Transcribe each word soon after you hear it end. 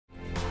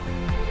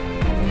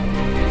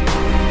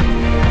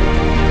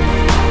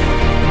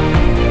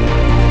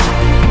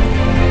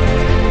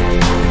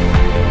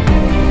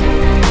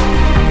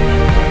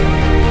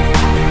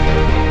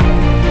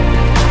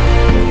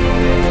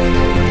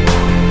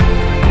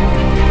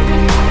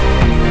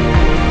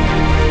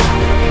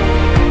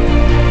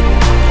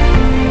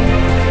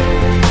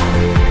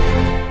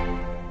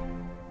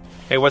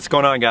what's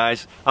going on,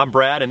 guys? I'm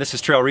Brad and this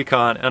is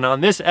TrailRecon, and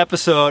on this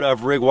episode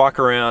of Rig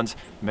Walkarounds,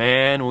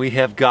 man, we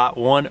have got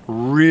one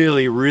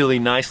really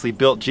nicely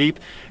built Jeep.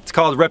 It's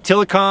called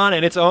Reptilicon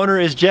and its owner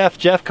is Jeff.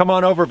 Jeff, come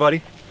on over,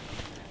 buddy.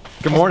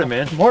 Good morning,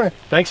 man. Good morning.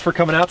 Thanks for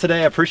coming out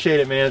today. I appreciate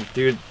it, man.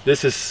 Dude,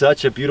 this is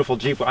such a beautiful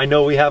Jeep. I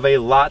know we have a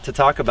lot to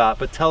talk about,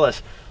 but tell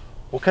us,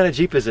 what kind of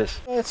Jeep is this?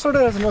 It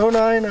started as an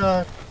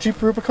 09 Jeep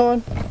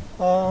Rubicon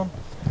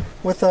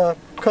with a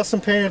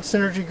custom painted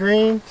Synergy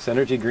Green.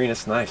 Synergy Green,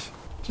 it's nice.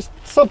 Just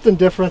something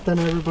different than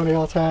everybody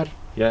else had.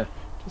 Yeah.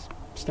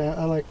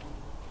 I like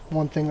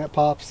one thing that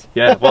pops.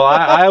 Yeah, well,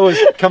 I was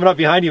coming up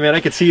behind you, man.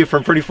 I could see you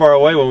from pretty far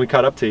away when we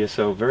caught up to you,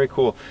 so very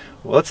cool.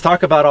 Well, let's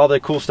talk about all the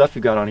cool stuff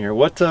you got on here.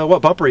 What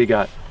bumper you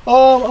got?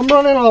 I'm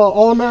running an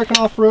All-American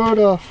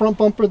Off-Road front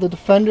bumper, the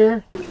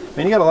Defender.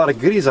 Man, you got a lot of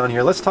goodies on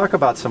here. Let's talk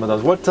about some of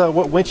those.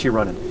 What winch you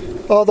running?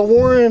 The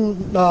Warren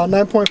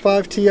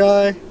 9.5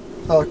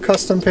 Ti,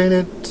 custom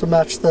painted to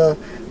match the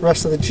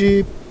rest of the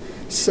Jeep.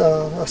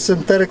 A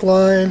synthetic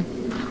line,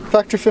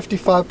 factory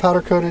 55 powder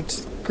coated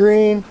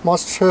green,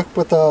 monster hook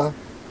with a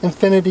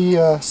infinity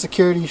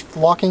security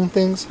locking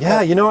things.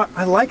 Yeah, you know what?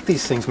 I like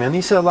these things, man.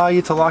 These allow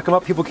you to lock them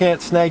up. People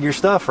can't snag your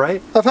stuff,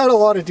 right? I've had a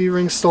lot of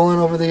D-rings stolen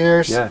over the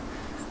years. Yeah.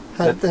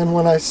 And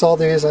when I saw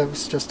these, it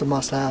was just a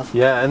must-have.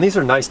 Yeah, and these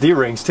are nice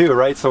D-rings too,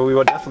 right? So we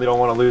definitely don't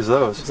want to lose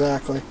those.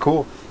 Exactly.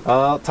 Cool.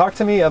 Talk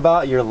to me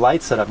about your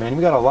light setup, man.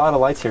 We got a lot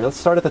of lights here. Let's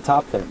start at the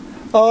top there.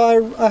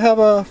 I have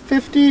a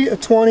 50, a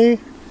 20,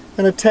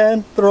 and a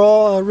 10. They're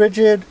all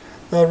rigid,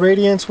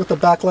 radiance with a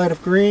backlight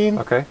of green.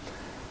 Okay.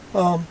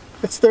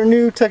 It's their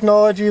new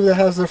technology that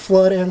has their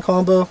flood and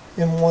combo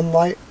in one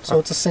light, so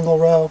it's a single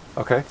row.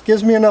 Okay. It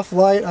gives me enough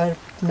light. I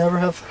never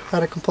have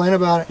had a complaint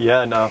about it.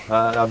 Yeah, no,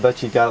 I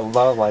bet you got a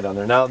lot of light on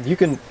there. Now, you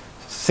can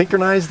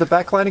synchronize the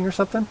backlighting or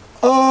something?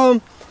 I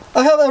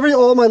have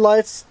all my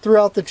lights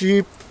throughout the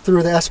Jeep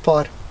through the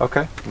SPOD.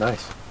 Okay,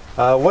 nice.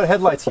 What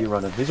headlights are you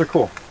running? These are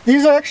cool.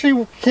 These are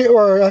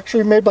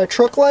actually made by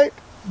Truck Light.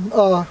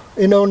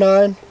 In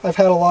 09, I've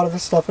had a lot of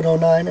this stuff in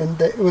 09, and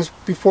it was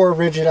before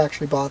Rigid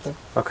actually bought them.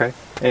 Okay,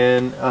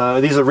 and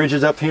these are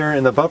Rigids up here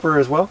in the bumper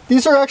as well?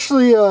 These are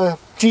actually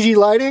GG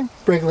Lighting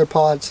regular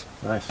pods.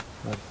 Nice,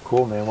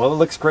 cool, man. Well, it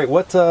looks great.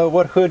 What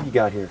hood you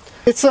got here?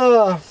 It's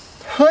a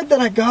hood that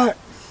I got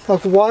a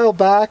while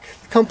back.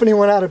 The company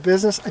went out of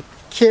business. I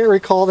can't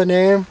recall the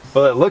name.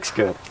 Well, it looks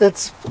good.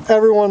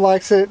 Everyone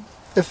likes it.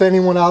 If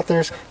anyone out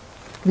there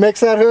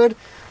makes that hood,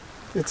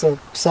 it's a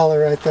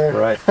seller right there.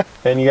 Right.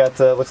 And you got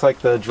looks like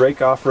the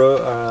Drake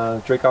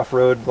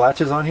off-road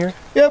latches on here?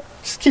 Yep.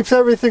 Just keeps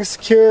everything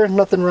secure,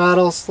 nothing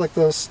rattles like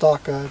those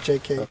stock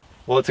JK.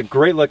 Well, it's a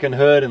great looking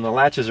hood and the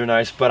latches are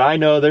nice, but I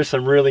know there's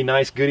some really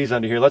nice goodies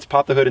under here. Let's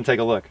pop the hood and take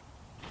a look.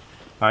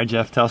 All right,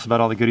 Jeff, tell us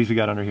about all the goodies we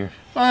got under here.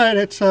 All right,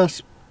 it's a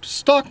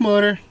stock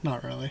motor.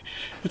 Not really.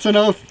 It's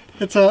a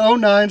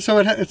 09, so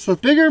it's a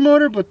bigger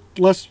motor but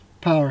less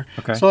power.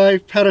 Okay. So I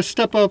had to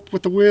step up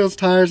with the wheels,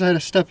 tires. I had to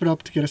step it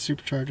up to get a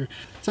supercharger.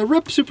 It's a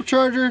Ripp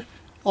Supercharger.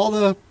 All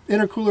the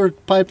intercooler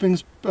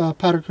pipings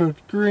powder coated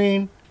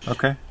green.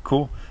 Okay,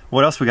 cool.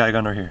 What else we got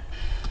under here?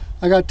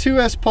 I got two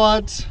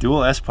SPODs.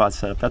 Dual SPOD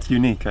setup. That's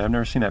unique. I've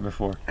never seen that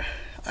before.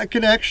 I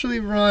can actually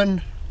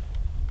run,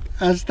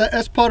 as the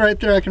SPOD right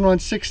there, I can run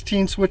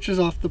 16 switches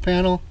off the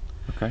panel.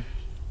 Okay.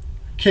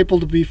 Capable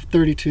to be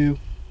 32.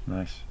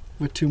 Nice.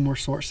 With two more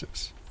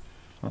sources.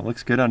 Well, it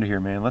looks good under here,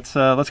 man. Let's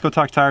go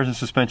talk tires and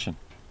suspension.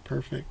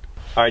 Perfect.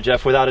 All right,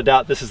 Jeff, without a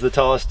doubt, this is the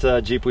tallest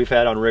Jeep we've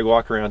had on Rig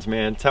Walkarounds,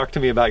 man. Talk to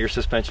me about your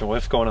suspension.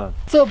 What's going on?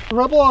 It's a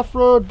Rebel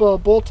Off-Road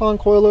bolt-on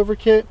coilover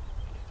kit.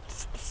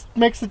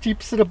 Makes the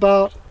Jeep sit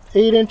about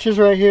 8 inches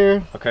right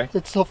here. Okay.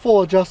 It's a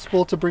full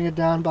adjustable to bring it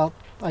down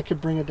I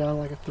could bring it down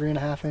like a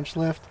 3.5 inch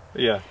lift.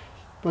 Yeah.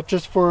 But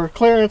just for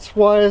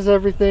clearance-wise,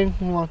 everything,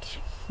 you want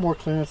more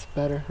clearance,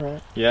 better,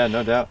 right? Yeah,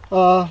 no doubt.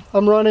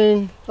 I'm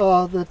running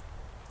the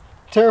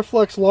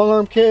Teraflex long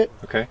arm kit.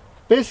 Okay.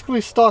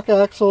 Basically stock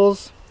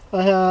axles.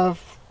 I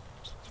have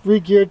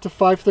re-geared to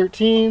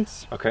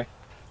 513s. Okay.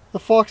 The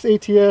Fox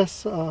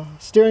ATS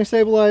steering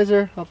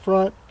stabilizer up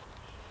front.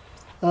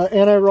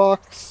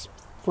 Anti-rocks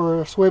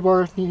for sway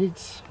bar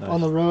needs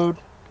on the road.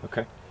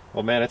 Okay.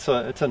 Well, man, it's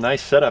a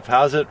nice setup.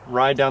 How's it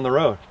ride down the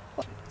road?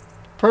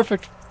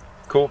 Perfect.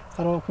 Cool.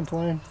 I don't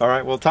complain. All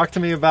right. Well, talk to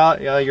me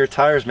about your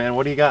tires, man.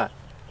 What do you got?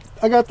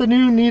 I got the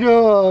new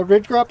Nitto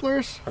Ridge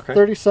Grapplers, okay.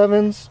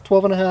 37s,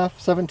 12.5,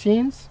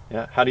 17s.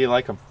 Yeah, how do you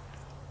like them?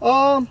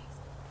 I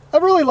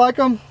really like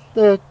them.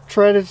 The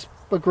tread is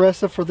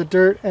aggressive for the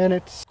dirt and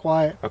it's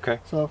quiet. Okay.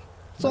 So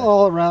it's an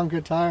all around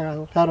good tire.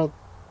 I had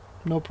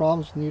no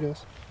problems with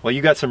Nittos. Well,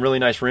 you got some really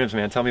nice rims,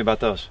 man. Tell me about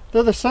those.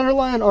 They're the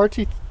Centerline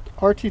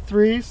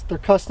RT3s. They're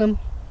custom.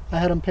 I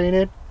had them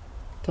painted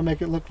to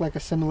make it look like a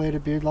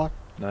simulated beard lock.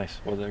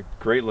 Nice. Well, they're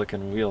great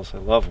looking wheels. I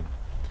love them.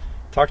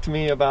 Talk to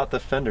me about the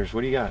fenders.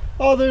 What do you got?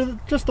 Oh, they're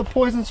just the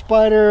Poison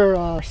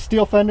Spyder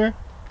steel fender.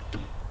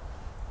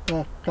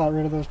 got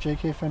rid of those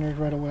JK fenders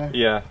right away.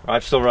 Yeah,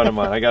 I'm still running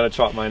mine. I got to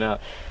chop mine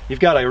out. You've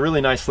got a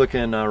really nice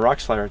looking rock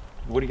slider.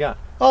 What do you got?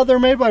 Oh, they're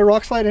made by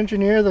Rock Slide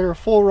Engineer. They're a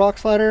full rock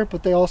slider,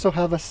 but they also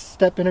have a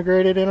step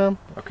integrated in them.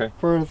 Okay.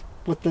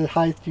 With the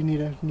height, you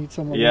need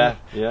someone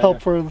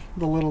help for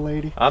the little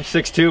lady. I'm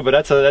 6'2", but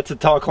that's a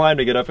tall climb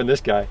to get up in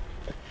this guy.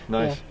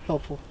 Nice. Yeah,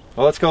 helpful.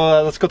 Well, let's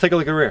go take a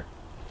look at the rear.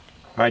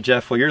 All right,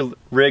 Jeff. Well, your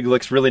rig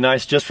looks really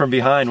nice just from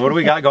behind. What do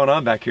we got going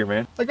on back here,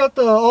 man? I got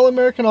the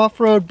All-American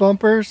Off-Road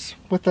bumpers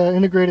with the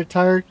integrated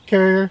tire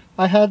carrier.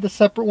 I had the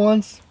separate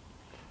ones.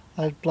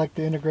 I like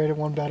the integrated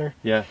one better.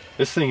 Yeah,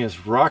 this thing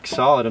is rock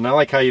solid, and I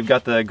like how you've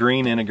got the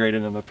green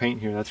integrated in the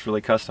paint here. That's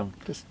really custom.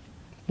 Just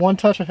one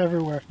touch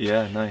everywhere.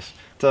 Yeah, nice.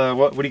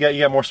 What do you got?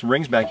 You got some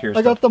rings back here.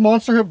 I got the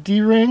Monster Hook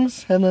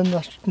D-rings and then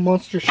the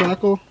Monster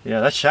Shackle. Yeah,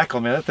 that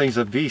shackle, man, that thing's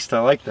a beast. I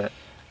like that.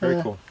 Very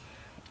cool.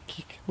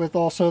 With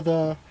also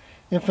the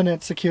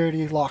infinite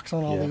security locks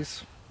on all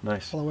these.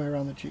 Nice. All the way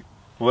around the Jeep.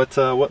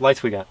 What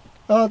lights we got?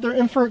 They're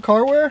infrared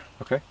car wear.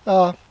 Okay.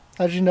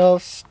 As you know,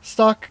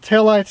 stock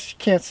taillights you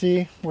can't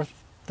see with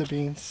the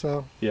beams,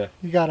 so yeah,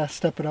 you gotta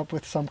step it up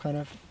with some kind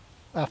of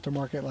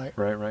aftermarket light.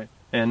 Right.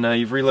 And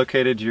you've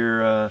relocated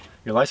your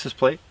license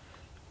plate?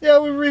 Yeah,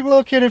 we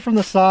relocated from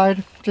the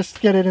side, just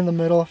to get it in the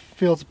middle.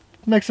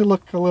 Makes it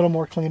look a little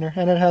more cleaner,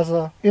 and it has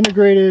a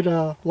integrated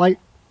light.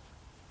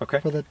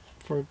 Okay.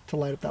 To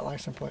light up that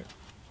license plate.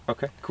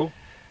 Okay, cool.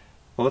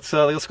 Well, let's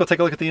go take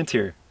a look at the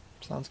interior.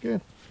 Sounds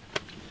good.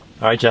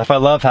 All right, Jeff, I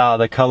love how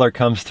the color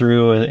comes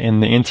through in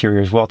the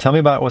interior as well. Tell me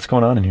about what's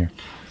going on in here.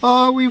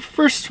 We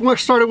first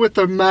started with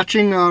the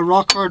matching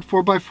rock hard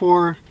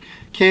 4x4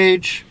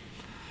 cage,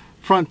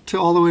 front to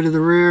all the way to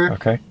the rear.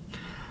 Okay.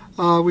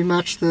 We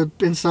matched the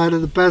inside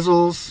of the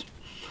bezels.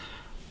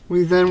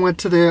 We then went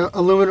to the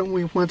aluminum.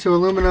 We went to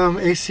aluminum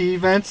AC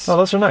vents. Oh,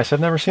 those are nice. I've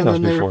never seen those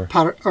before.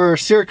 Or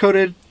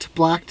Cerakoted to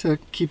black to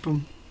keep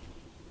them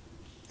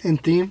in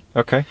theme.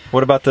 Okay.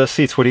 What about the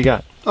seats? What do you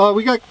got?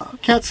 We got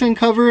cat skin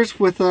covers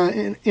with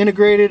an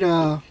integrated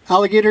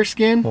alligator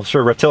skin. Well,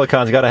 sure.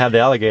 Reptilicon's got to have the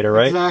alligator,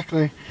 right?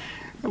 Exactly.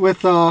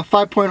 With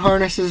 5-point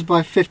harnesses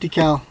by 50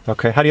 cal.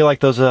 Okay. How do you like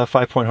those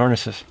 5-point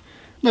harnesses?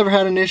 Never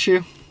had an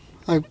issue.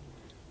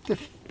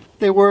 If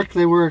they work,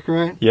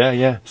 right?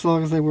 Yeah. As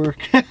long as they work.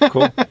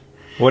 Cool.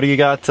 What do you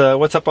got?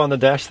 What's up on the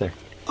dash there?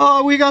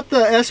 We got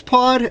the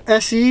SPOD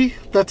SE.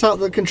 That's out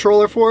the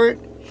controller for it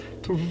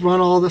to run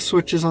all the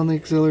switches on the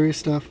auxiliary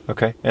stuff.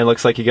 Okay. And it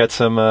looks like you got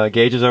some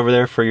gauges over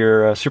there for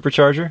your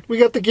supercharger. We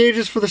got the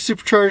gauges for the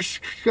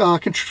supercharge,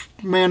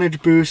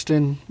 manage boost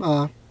and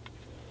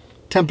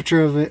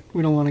temperature of it.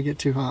 We don't want to get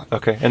too hot.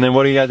 Okay. And then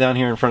what do you got down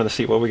here in front of the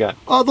seat? What we got?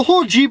 The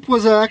whole Jeep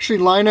was actually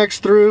Line-X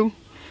through,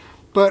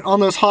 but on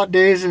those hot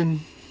days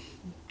in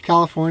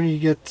California you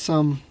get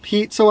some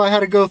heat, so I had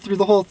to go through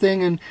the whole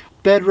thing and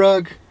bed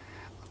rug,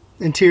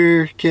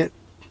 interior kit,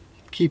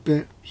 keep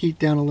it heat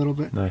down a little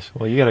bit. Nice.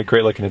 Well, you got a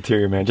great looking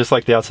interior, man. Just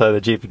like the outside of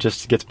the Jeep, it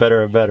just gets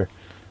better and better.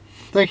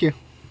 Thank you.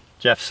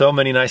 Jeff, so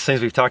many nice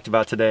things we've talked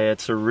about today.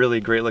 It's a really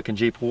great looking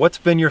Jeep. What's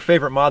been your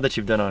favorite mod that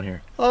you've done on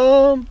here?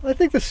 I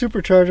think the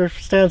Supercharger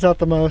stands out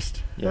the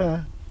most.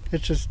 Yeah.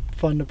 It's just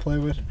fun to play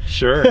with.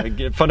 Sure,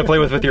 fun to play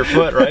with your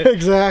foot, right?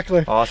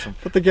 Exactly. Awesome.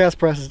 But the gas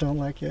prices don't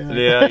like it.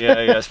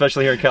 Yeah,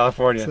 especially here in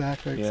California.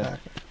 Exactly.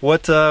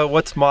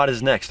 What's mod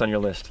is next on your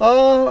list?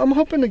 I'm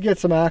hoping to get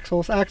some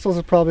axles. Axles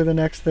are probably the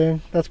next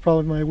thing. That's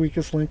probably my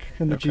weakest link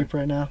in the Jeep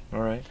right now.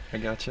 All right, I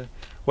gotcha.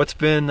 What's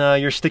been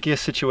your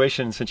stickiest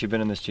situation since you've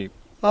been in this Jeep?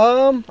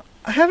 I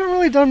haven't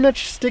really done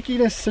much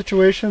stickiness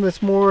situation.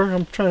 It's more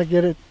I'm trying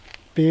to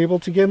be able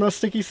to get in those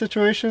sticky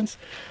situations.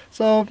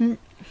 So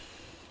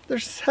there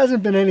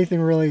hasn't been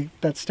anything really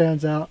that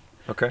stands out.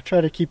 Okay.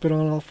 Try to keep it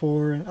on all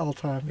four and all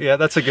time. Yeah,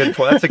 that's a good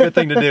point. That's a good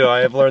thing to do. I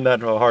have learned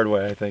that the hard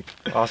way, I think.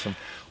 Awesome.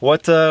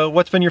 What's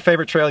been your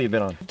favorite trail you've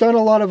been on? I've done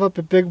a lot up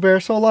at Big Bear,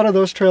 so a lot of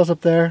those trails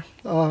up there.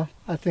 I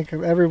think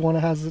everyone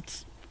has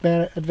its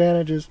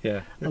advantages.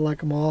 Yeah. I like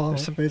them all,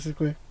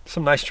 basically.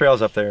 Some nice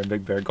trails up there in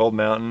Big Bear. Gold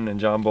Mountain and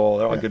John Bull,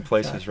 they're all good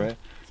places, exactly. Right?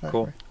 Exactly.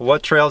 Cool.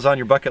 What trail's on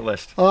your bucket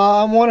list?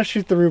 I want to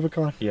shoot the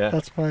Rubicon. Yeah.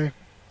 That's my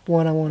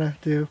one I want to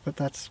do, but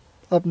that's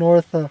up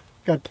north.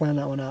 Got to plan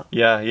that one out.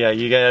 Yeah,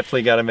 you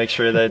definitely got to make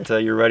sure that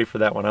you're ready for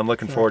that one. I'm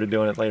looking forward to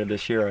doing it later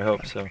this year, I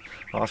hope. So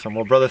awesome.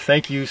 Well, brother,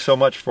 thank you so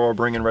much for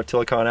bringing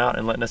Reptilicon out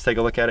and letting us take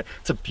a look at it.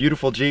 It's a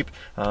beautiful Jeep,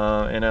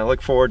 and I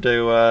look forward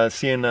to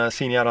seeing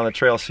you out on the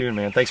trail soon,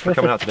 man. Thanks for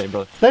coming out today,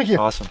 brother. Thank you.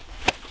 Awesome.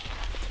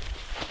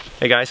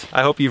 Hey guys,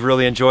 I hope you've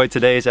really enjoyed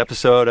today's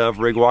episode of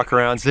Rig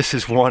Walkarounds. This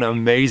is one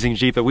amazing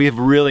Jeep that we have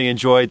really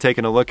enjoyed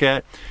taking a look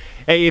at.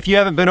 Hey, if you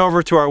haven't been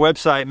over to our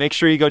website, make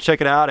sure you go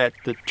check it out at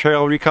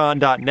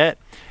TrailRecon.net.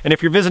 And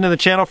if you're visiting the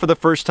channel for the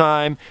first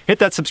time, hit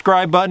that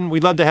subscribe button.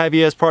 We'd love to have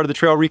you as part of the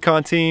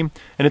TrailRecon team.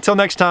 And until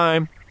next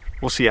time,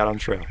 we'll see you out on the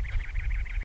trail.